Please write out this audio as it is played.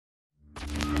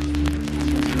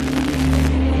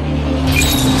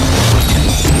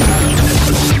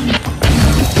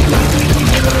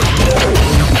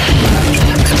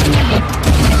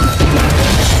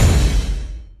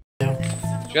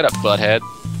Shut up, butthead.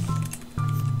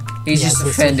 He's just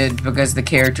offended because the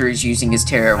character is using his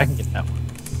terrible. I can get that one.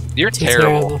 You're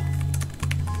terrible.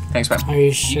 Thanks, man. Are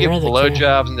you sure? You get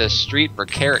blowjobs in the street for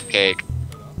carrot cake.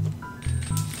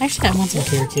 Actually, I want some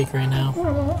carrot cake right now.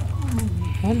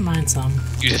 I wouldn't mind some.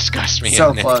 You disgust me.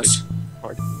 So close.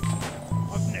 I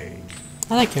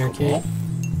like carrot cake.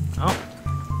 Oh.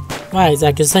 Why, is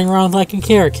that something wrong with liking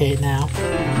carrot cake now?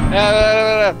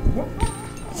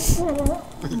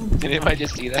 Did anybody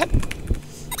just see that?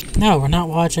 No, we're not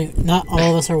watching. Not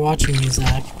all of us are watching you,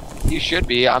 Zach. You should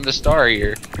be. I'm the star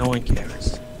here. No one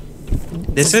cares.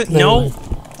 This is no.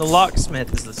 The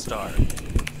locksmith is the star.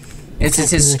 This is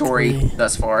his story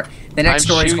thus far. The next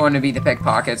story is going to be the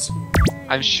pickpockets.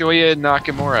 I'm Shoya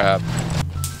Nakamura.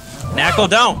 Knuckle,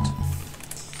 don't.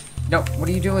 No, what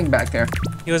are you doing back there?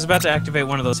 He was about to activate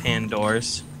one of those hand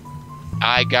doors.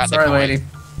 I got Sorry, the coin. lady.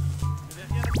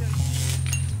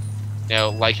 No,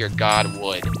 like your god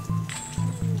would.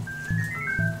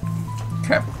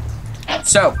 Okay.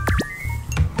 So,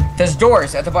 there's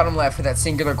doors at the bottom left with that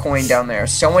singular coin down there.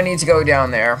 Someone needs to go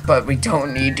down there, but we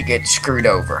don't need to get screwed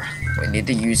over. We need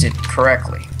to use it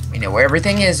correctly. We know where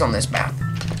everything is on this map.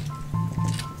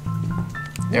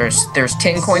 There's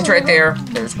 10 coins right there.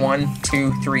 There's 1,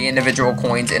 2, 3 individual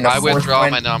coins. And the I fourth withdraw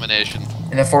one, my nomination.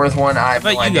 And the fourth one, I have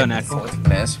no idea what the Knuckle? fourth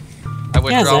one is. I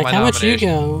withdraw Zach, my how much you nomination.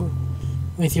 go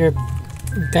with your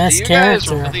best Do you character?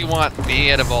 guys really want me,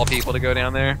 out of all people, to go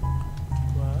down there?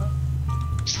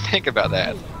 Just think about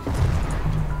that.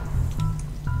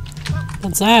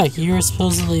 But Zach, you were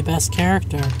supposedly best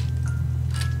character.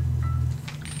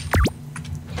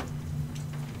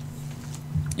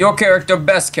 Your character,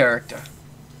 best character.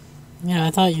 Yeah,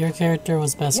 I thought your character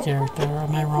was best character.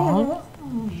 Am I wrong?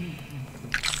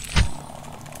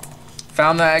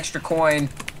 Found that extra coin.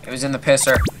 It was in the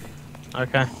pisser.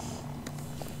 Okay.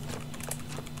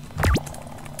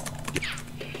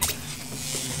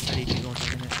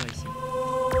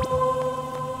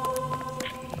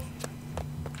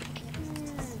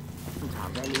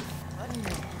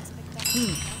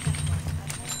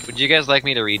 Would you guys like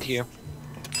me to read to you?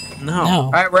 No. No.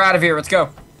 Alright, we're out of here. Let's go.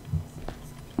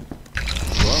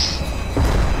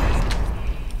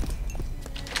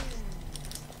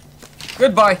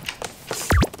 Goodbye.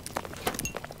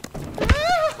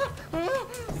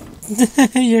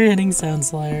 Your hitting sounds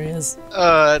hilarious.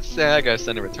 That guy's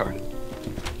sounding retarded.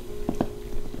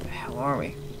 Where the hell are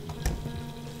we?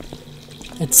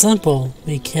 It's simple.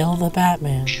 We kill the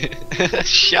Batman.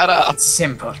 Shut up. It's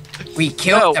simple. We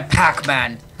killed the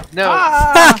Pac-Man. No.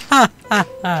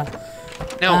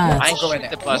 No, I go in shoot there.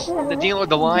 the bus. The deal with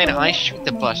the line, I shoot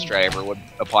the bus driver would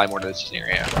apply more to this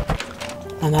scenario.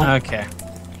 Okay.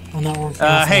 I'm not working.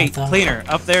 Hey, cleaner,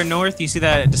 up there north, you see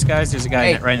that disguise? There's a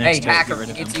guy right next to it. Hacker, Get rid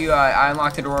of him. it's you. I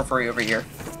unlocked the door for you over here.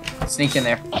 Sneak in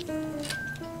there.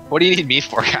 What do you need me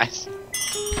for, guys?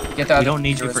 Get the We other don't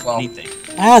need you computer for as well. anything.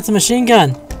 Ah, it's a machine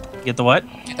gun. Get the what?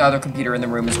 Get the other computer in the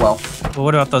room as well. But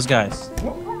what about those guys?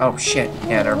 Oh shit.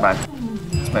 Yeah, never mind.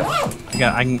 Let's move.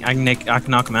 I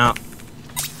can knock them out.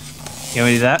 You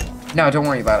want me to do that? No, don't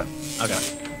worry about it.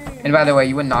 Okay. And by the way,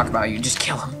 you wouldn't knock him out. You just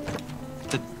kill him.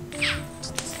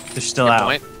 They're still Good out.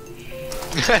 point.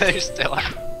 They're still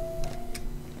out.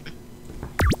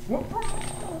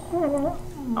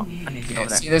 Oh, I need to get over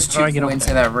there. See, there's How do I two get over points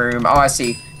there? in that room. Oh, I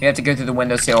see. You have to go through the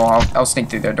windowsill. I'll sneak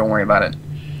through there. Don't worry about it.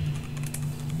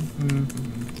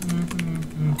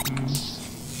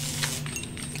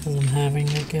 Because I'm having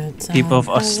a good time. People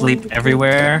asleep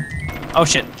everywhere. Oh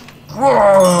shit.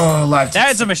 Whoa, live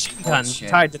That's a machine gun Bullshit.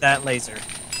 tied to that laser.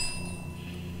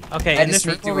 Okay, I in just this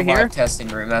room sneaked through over a here. live testing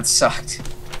room. That sucked.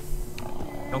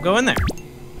 Don't go in there.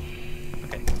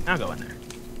 Okay, now go in there.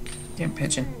 Damn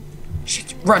pigeon.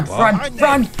 Shit. Run, run! Je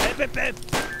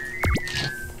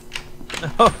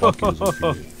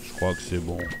crois que c'est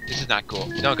bon. This is not cool.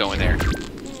 Don't go in there.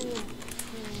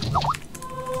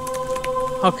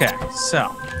 Okay,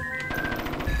 so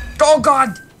Oh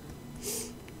god!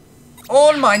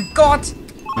 Oh my god!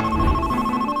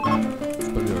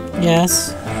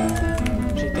 Yes.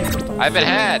 I've been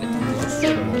had.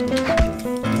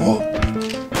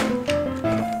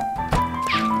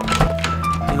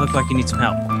 you look like you need some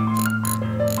help.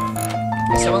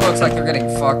 Someone looks like they're getting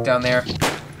fucked down there.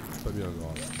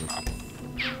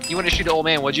 You want to shoot an old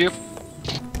man, would you?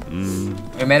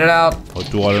 We made it out.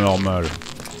 Retour à la normale.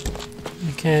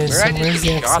 Okay, Where so I where's just the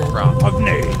get shot exit? from?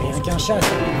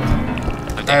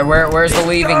 Alright, where's the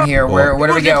leaving here? Where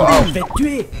do we go? Oh,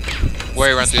 Where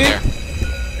you run through there?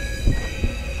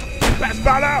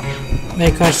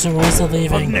 Big question, where's the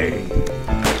leaving?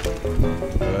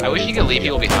 I wish you could leave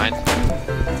people behind.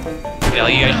 Yeah,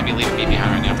 you guys should be leaving me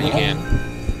behind right now, but you can.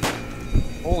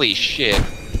 Holy shit.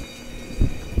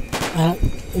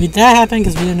 That happened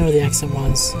because we didn't know where the exit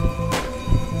was.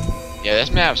 Yeah,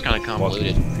 this map's kind of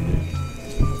convoluted.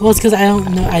 Well, it's because I don't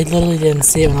know. I literally didn't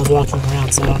see it when I was walking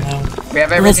around, so I don't know. We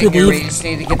have Unless everything we here. leave- We just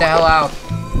need to get the hell out.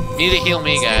 You need to heal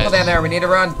me, People guys. down there. We need to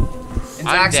run. And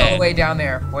I'm Zach's all dead. the way down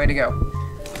there. Way to go.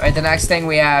 Alright, the next thing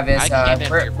we have is, I can't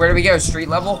enter. where do we go? Street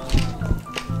level?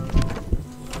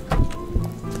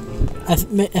 I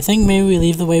think maybe we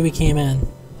leave the way we came in.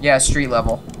 Yeah, street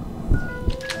level.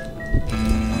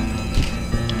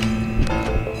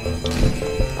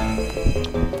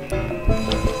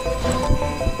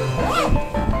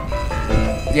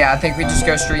 Yeah, I think we just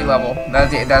go street level.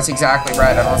 That's exactly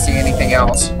right. I don't see anything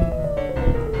else.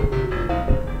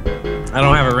 I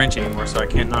don't have a wrench anymore, so I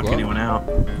can't knock anyone out.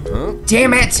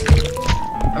 Damn it!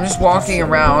 I'm just walking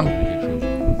around.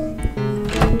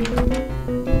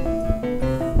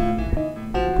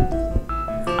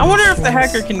 I wonder if the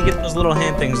hacker can get those little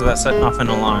hand things without setting off an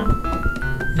alarm.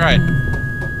 Right.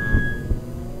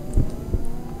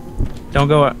 Don't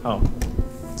go. Oh,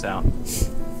 it's out.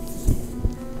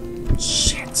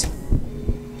 Shit.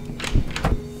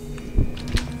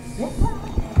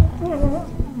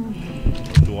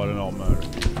 Dålig normal.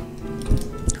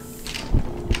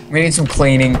 We need some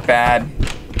cleaning bad.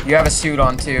 You have a suit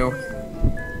on too.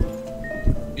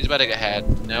 He's about to get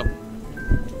had. Nope.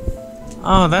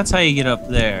 Oh, that's how you get up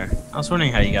there. I was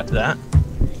wondering how you got to that.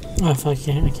 Oh fuck! I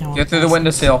can't walk Go through the past.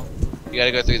 windowsill. You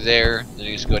gotta go through there, then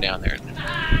you just go down there.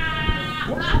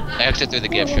 Exit through the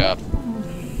gift shop.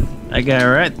 I got it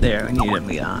right there. We need to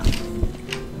be on.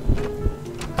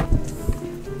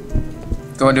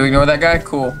 Going to ignore that guy?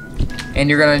 Cool. And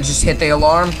you're gonna just hit the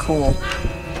alarm? Cool.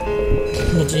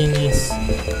 I'm a genius.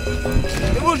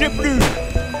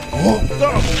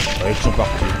 Ils sont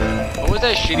partis. What was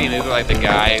that shitty movie like the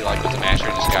guy like was the master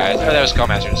in disguise? Oh, that was called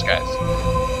Master in Disguise.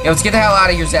 Yeah, let's get the hell out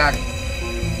of here, Zach.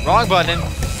 Wrong button.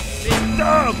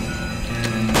 Non,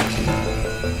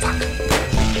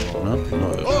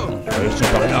 ils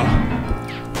sont partis.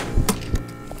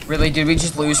 Really, did we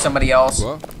just lose somebody else?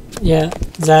 Yeah,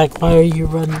 Zach, why are you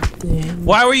running?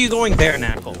 Why were you going there,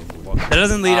 Knackle? That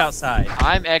doesn't lead outside.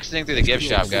 I'm exiting through the gift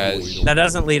shop, guys. That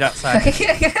doesn't lead outside.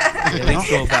 It leads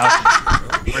to a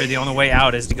balcony, where the only way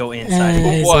out is to go inside.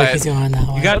 He's What? like he's going that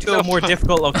way. You got to a more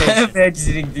difficult location. I'm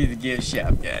exiting through the gift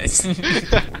shop, guys.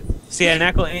 See,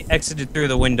 Knackle exited through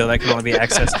the window that can only be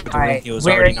accessed with the room Alright, he was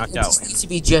Larry, already it knocked out just in. needs to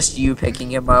be just you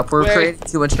picking him up. We're Larry. creating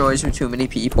too much noise with too many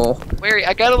people. Larry,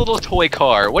 I got a little toy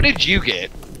car. What did you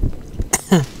get?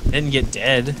 Didn't get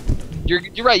dead. You're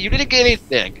right. You didn't get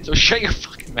anything. So shut your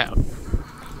fucking mouth.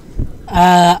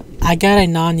 I got a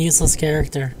non-useless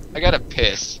character. I gotta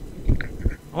piss.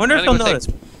 I wonder if I they'll think we'll notice.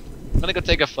 I'm gonna go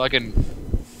take a fucking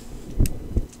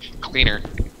cleaner.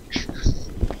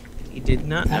 He did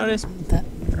not notice. That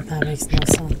makes no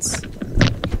sense.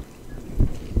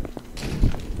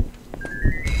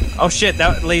 Oh shit,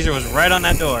 that laser was right on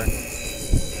that door.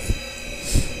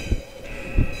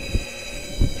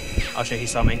 Oh shit, he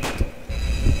saw me.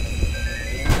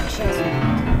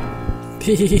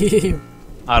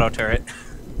 Auto turret.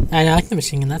 I like the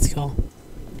machine gun. That's cool.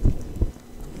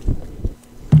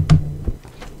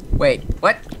 Wait,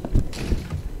 what?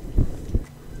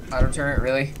 Auto turret,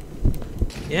 really?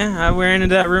 Yeah, I went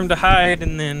into that room to hide,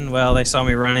 and then, well, they saw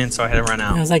me run in, so I had to run I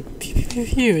out. was like, pew, pew, pew,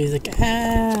 pew. He's like,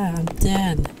 I'm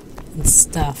dead. And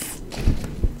stuff.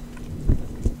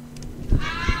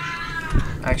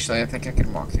 Actually, I think I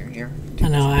can walk through here. I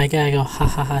know, I gotta go ha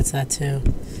ha ha to that too.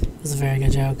 It was a very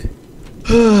good joke.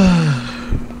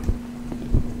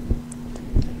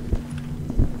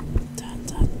 Dun,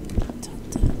 dun, dun,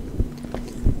 dun.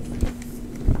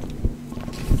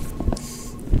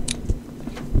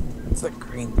 It's that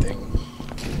green thing.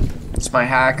 It's my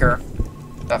hacker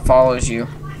that follows you.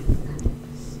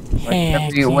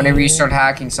 Whenever you start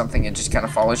hacking something, it just kind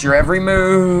of follows your every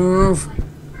move.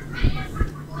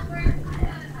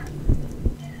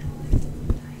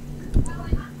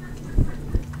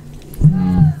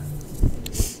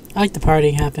 I like the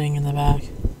partying happening in the back.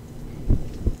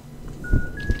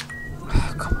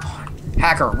 Oh, come on.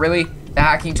 Hacker, really? The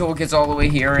hacking tool gets all the way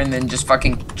here and then just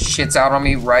fucking shits out on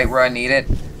me right where I need it?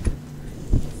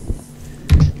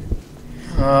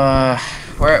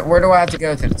 Where do I have to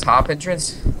go? To the top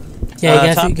entrance? Yeah,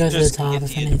 you Top gotta go to the just top get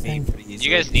if the anything. pretty You easily.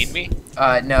 guys need me?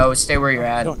 No, stay where you're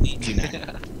I at. don't need you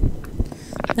now.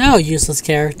 No, useless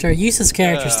character. Useless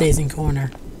character Yeah. stays in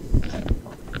corner.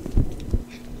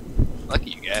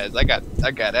 Lucky you guys. I got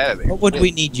out of there. What would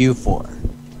we need you for?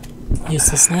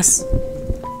 Uselessness.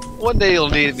 One day you'll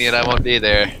need me and I won't be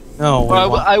there. No,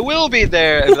 Well, I will be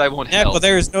there, but I won't Yeah, help. but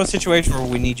there is no situation where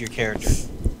we need your character.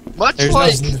 Much There's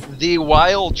like no- the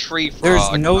wild tree There's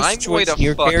frog, no I'm going choice to in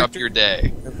your fuck up character. your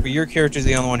day. But your character's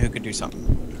the only one who could do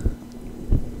something.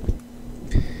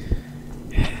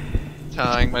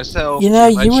 Tying myself. You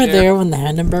know, to my you were chair. there when the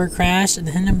Hindenburg crashed, and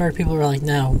the Hindenburg people were like,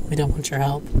 "No, we don't want your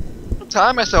help."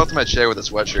 Tying myself to my chair with a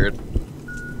sweatshirt.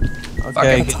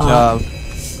 Okay, That's good hot. job.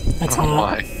 That's I don't know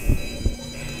hot. why.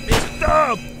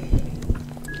 Stop.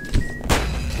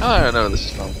 I don't know. This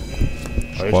is fun.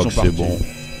 Allez, crois ils que sont c'est partis.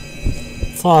 bon.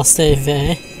 False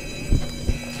TV.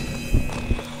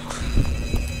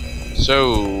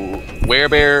 So,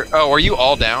 Werebear. Oh, are you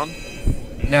all down?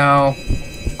 No.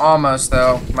 Almost,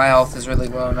 though. My health is really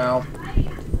low now.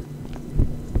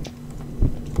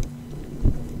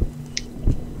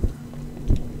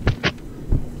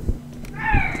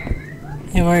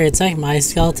 Hey, Warrior, it's like my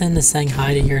skeleton is saying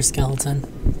hi to your skeleton.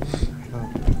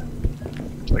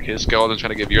 It's like his skeleton trying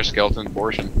to give your skeleton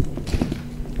abortion.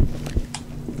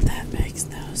 That makes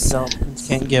no sense. Skeletons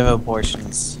can't give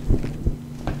abortions.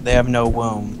 They have no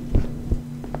womb.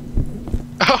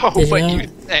 Oh, Did you what know- you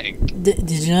think? Did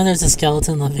you know there's a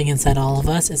skeleton living inside all of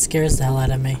us? It scares the hell out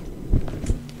of me.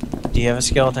 Do you have a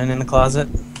skeleton in the closet?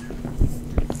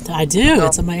 I do.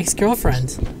 It's my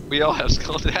ex-girlfriend. We all have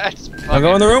skeleton hats. I'll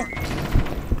go in the room.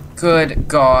 Good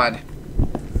God.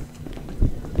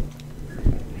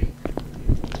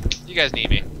 You guys need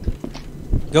me.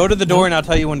 Go to the door and I'll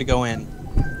tell you when to go in.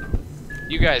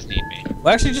 You guys need me.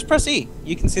 Well, actually, just press E.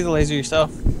 You can see the laser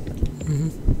yourself.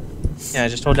 Yeah,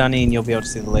 just hold down E and you'll be able to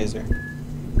see the laser.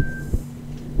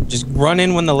 Just run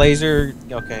in when the laser...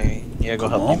 Okay, yeah, go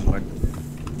help me more.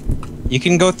 You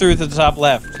can go through to the top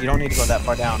left. You don't need to go that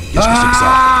far down.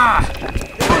 Ah!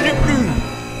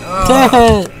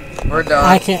 Good. We're done.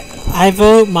 I can't. I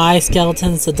vote my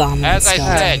skeleton's the dominant As I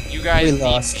skeleton. said, you guys We need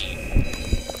lost. me.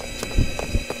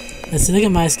 Let's see, look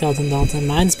at my skeleton, Dalton.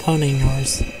 Mine's ponying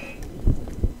yours.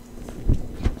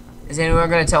 Is anyone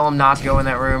going to tell him not to go in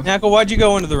that room? Knuckle, why'd you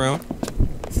go into the room?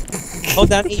 Hold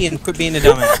down E and quit being a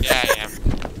dumbass. Yeah, I am.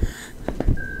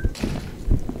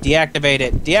 Deactivate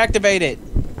it. Deactivate it.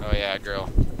 Oh yeah, girl.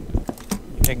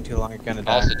 You're taking too long. You're gonna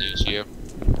die. I'll seduce you.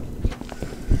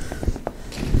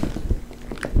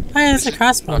 Oh yeah, there's a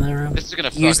crossbow in that room. This is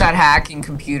gonna fuck Use that up. hacking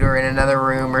computer in another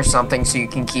room or something so you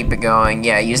can keep it going.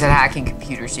 Yeah, use that hacking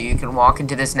computer so you can walk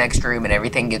into this next room and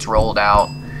everything gets rolled out.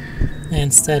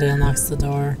 Instead, it unlocks the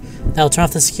door. That'll turn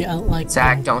off the like.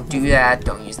 Zach, don't do that.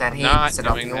 Don't use that hand. Not Set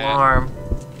off the doing that. alarm.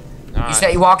 Nah, You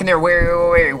say you walk in there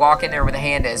where you walk in there where the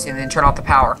hand is and then turn off the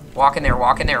power. Walk in there,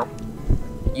 walk in there.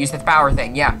 Use the power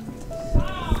thing, yeah.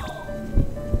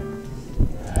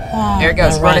 Ah, There it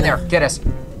goes. no, Run in right there. Get us.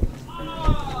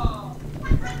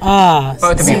 Ah,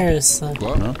 Both of you. seriously.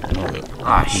 Quoi? Non,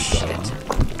 Ah, shit.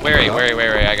 wait,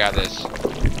 I got this.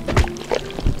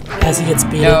 As he gets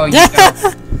beaten. No, you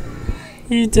don't.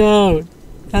 You don't.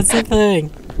 That's the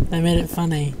thing. I made it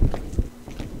funny.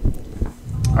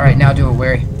 Alright, now do it,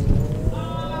 Wary.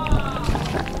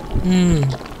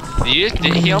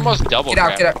 He almost double Get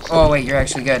out, get out. grabbed. Oh, wait, you're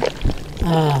actually good.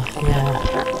 Oh,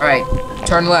 yeah. Alright,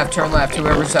 turn left, turn left.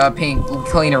 Whoever's pink,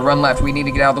 cleaner, run left. We need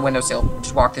to get out the windowsill.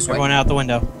 Just walk this We're way. going out the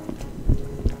window.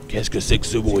 Qu'est-ce que c'est que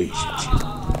ce bruit?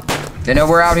 They know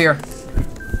we're out here.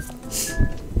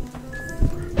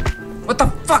 What the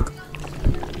fuck?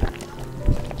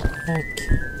 Okay.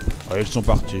 Allez, ils sont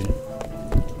partis.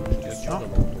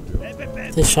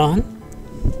 Is Sean?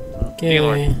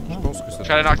 Gaylord. Okay.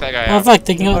 Try to knock that guy Oh out. fuck,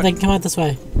 they can come out this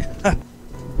way. Fuck,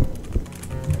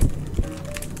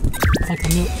 the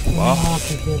new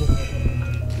computer.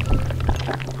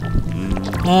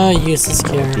 Oh, useless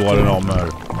character. Tour à la normale.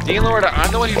 Dean Lord,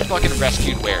 I'm the one who fucking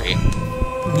rescued Wary.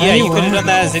 Yeah, you could have weren't. done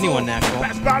that as anyone, Knuckle.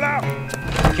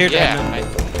 Character had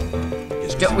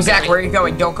no- Yeah, Zach, where are you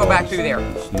going? Don't go back through there.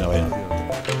 Ce n'est rien.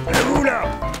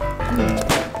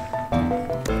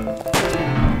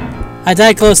 I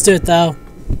died close to it though.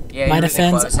 Yeah, My you're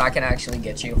defense- really close. I can actually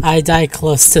get you. I died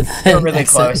close to that. You're really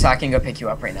exit. close. I can go pick you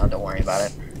up right now. Don't worry about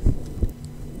it.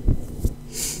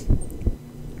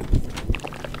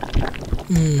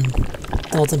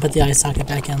 Dalton put the eye socket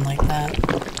back in like that.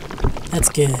 That's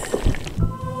good.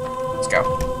 Let's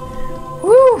go.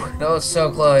 Woo! That was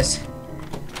so close.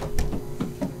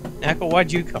 Knuckle,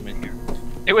 why'd you come in here?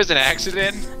 it was an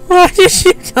accident. Why did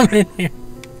you come in here?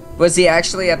 Was he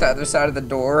actually at the other side of the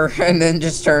door and then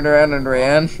just turned around and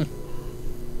ran?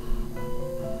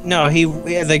 No, he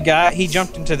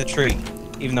jumped into the tree,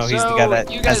 even though he's the guy that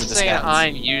you has guys the saying disguise.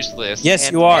 I'm useless. Yes,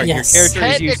 and you are. Yes. Your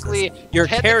character is Technically, useless. Your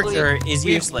character is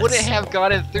we useless. wouldn't have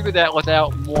gotten through that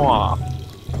without moi.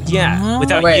 Yeah,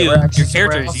 without Wait, you, we're actually your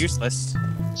character somewhere is useless.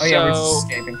 Oh yeah, we're So- just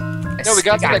escaping. No, we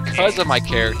got to God. that because of my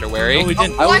character, Wary. No, we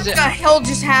didn't. I What was the hell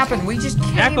just happened? We just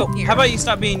came Knuckle, here. how about you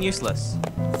stop being useless?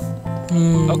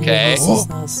 Okay.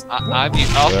 Useless. I'll stop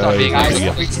being Guys,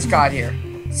 useless. we just got here.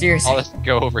 Seriously. I'll just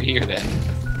go over here then.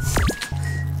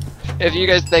 If you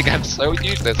guys think I'm so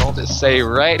useless, I'll just say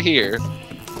right here.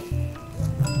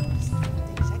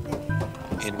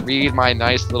 And read my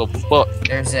nice little book.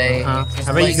 There's a. How there's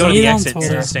a about you laser. go to See the you on exit?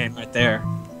 Twitter. You're staying right there.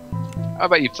 How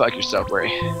about you fuck yourself, Wary?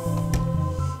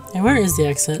 Hey, where is the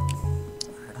exit?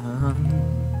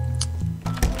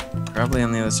 Probably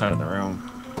on the other side of the room.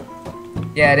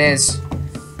 Yeah, it is.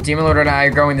 Demon Lord and I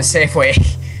are going the safe way. So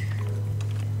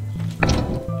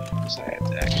I have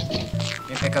to actually.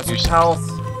 You pick up some health.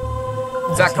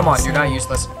 Zach, come on, you're not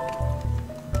useless.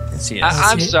 See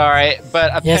I'm sorry,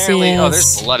 but Yes, he apparently, oh, is.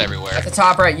 there's blood everywhere. At the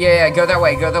top right, yeah, go that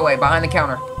way, behind the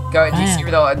counter. Go. Do you see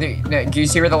where do you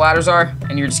see where the ladders are?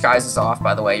 And your disguise is off,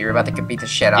 by the way. You're about to get beat the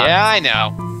shit out. Yeah, I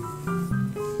know.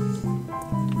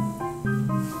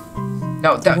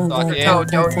 No, don't.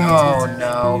 Oh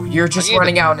no, you're just I need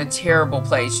running out in a terrible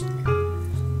place.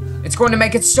 It's going to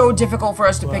make it so difficult for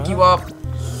us to pick you up.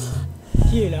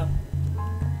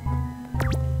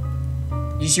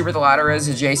 You see where the ladder is,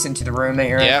 adjacent to the room that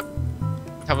you're in? Yep.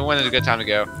 Tell me when is a good time to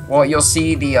go. Well, you'll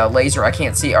see the laser. I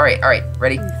can't see. All right,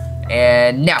 ready?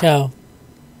 And now. Go.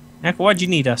 Knuckle, why'd you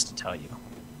need us to tell you?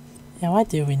 Yeah, why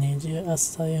do we need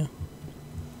us to tell you?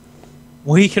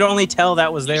 We could only tell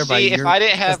that was there You by see, your... if I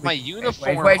didn't have my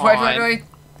uniform Wait. on,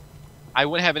 I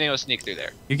wouldn't have been able to sneak through there.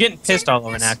 You're getting pissed all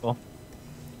over, Knuckle.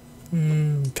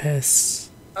 Piss.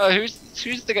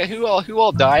 Who's the guy who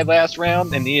all died last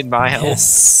round and needed my help?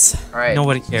 Piss. All right.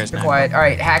 Nobody cares, Be Knuckle. quiet. All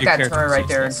right, hack Your that turn character's right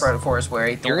there in useless. front of Forest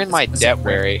Wary. You're in my debt,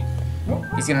 Wary.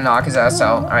 He's gonna knock his ass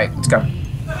out. All right, let's go.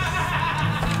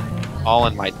 All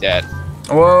in my debt.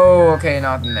 Whoa. Okay,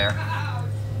 not in there.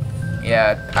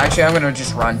 Yeah. Actually, I'm gonna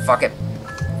just run. Fuck it.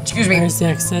 Excuse me. Where's the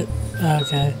exit? Oh,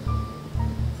 okay.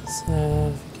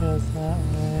 So, if you go that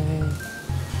way.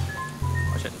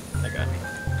 Watch it. That guy.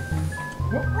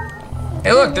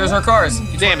 Hey, look, there's our cars.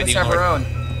 Damn it, Let's have Demon our Lord. own.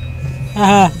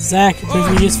 Haha, Zach,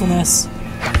 prove your usefulness.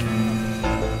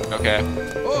 Okay.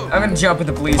 I'm gonna jump at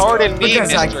the police car Pardon me,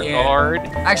 because I Mr. can. Guard.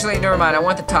 Actually, never mind. I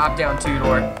want the top-down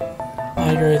two-door.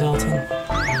 I agree, Dalton.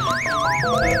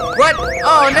 What?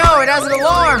 Oh no! It has an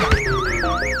alarm.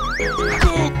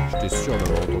 J'étais sûr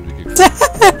d'avoir entendu quelque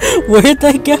chose. Where'd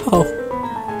they go?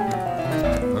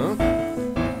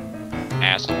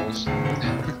 Assholes.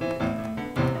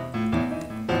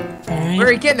 Alright.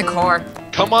 Where get in the car?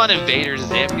 Come on, invaders,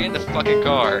 Zip. Get in the fucking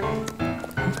car.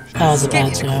 That was a Get bad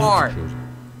in the joke. car.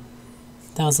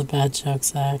 That was a bad joke,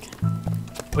 Zach.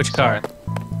 Which car?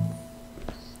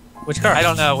 Which car? I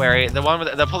don't know, Wary. The one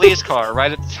with the police car,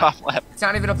 right at the top left. It's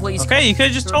not even a police car. Okay, you could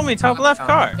have just told me top left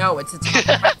car. No, it's the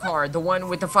top right car. The one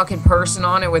with the fucking person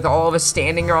on it with all of us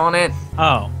standing on it.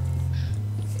 Oh.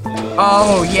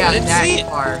 Oh, yeah, I didn't see that it.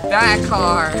 car. That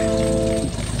car.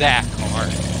 That car.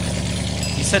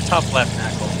 You said top left,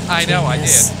 Knuckle. I know, I did.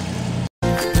 Genius.